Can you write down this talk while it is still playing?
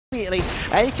Immediately,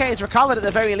 AK is recovered at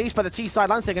the very least by the T side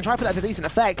lines. They can try to put that to decent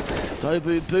effect.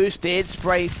 Dobu boosted,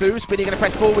 spray through. Spinny going to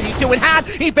press forward. U2 in hand.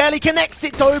 He barely connects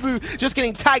it. Dobu just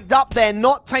getting tagged up there,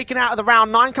 not taken out of the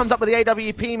round. 9 comes up with the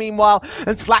AWP meanwhile,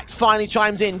 and Slacks finally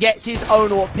chimes in, gets his own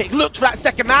AWP pick. Looks for that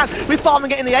second man with Farman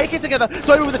getting the AK together.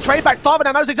 Dobu with the trade back. Farman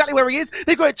now knows exactly where he is.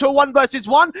 They go it to a 1 versus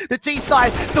 1. The T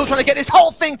side still trying to get this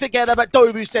whole thing together, but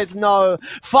Dobu says no.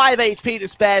 5 HP to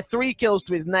spare, 3 kills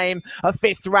to his name, a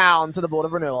 5th round to the board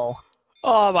of renewal.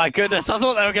 Oh my goodness, I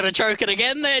thought they were going to choke it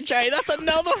again there, Jay. That's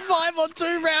another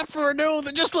 5-on-2 round for Renewal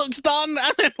that just looks done.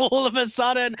 And then all of a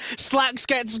sudden, Slacks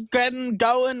gets getting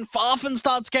going, Farfan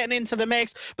starts getting into the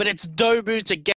mix, but it's Dobu to get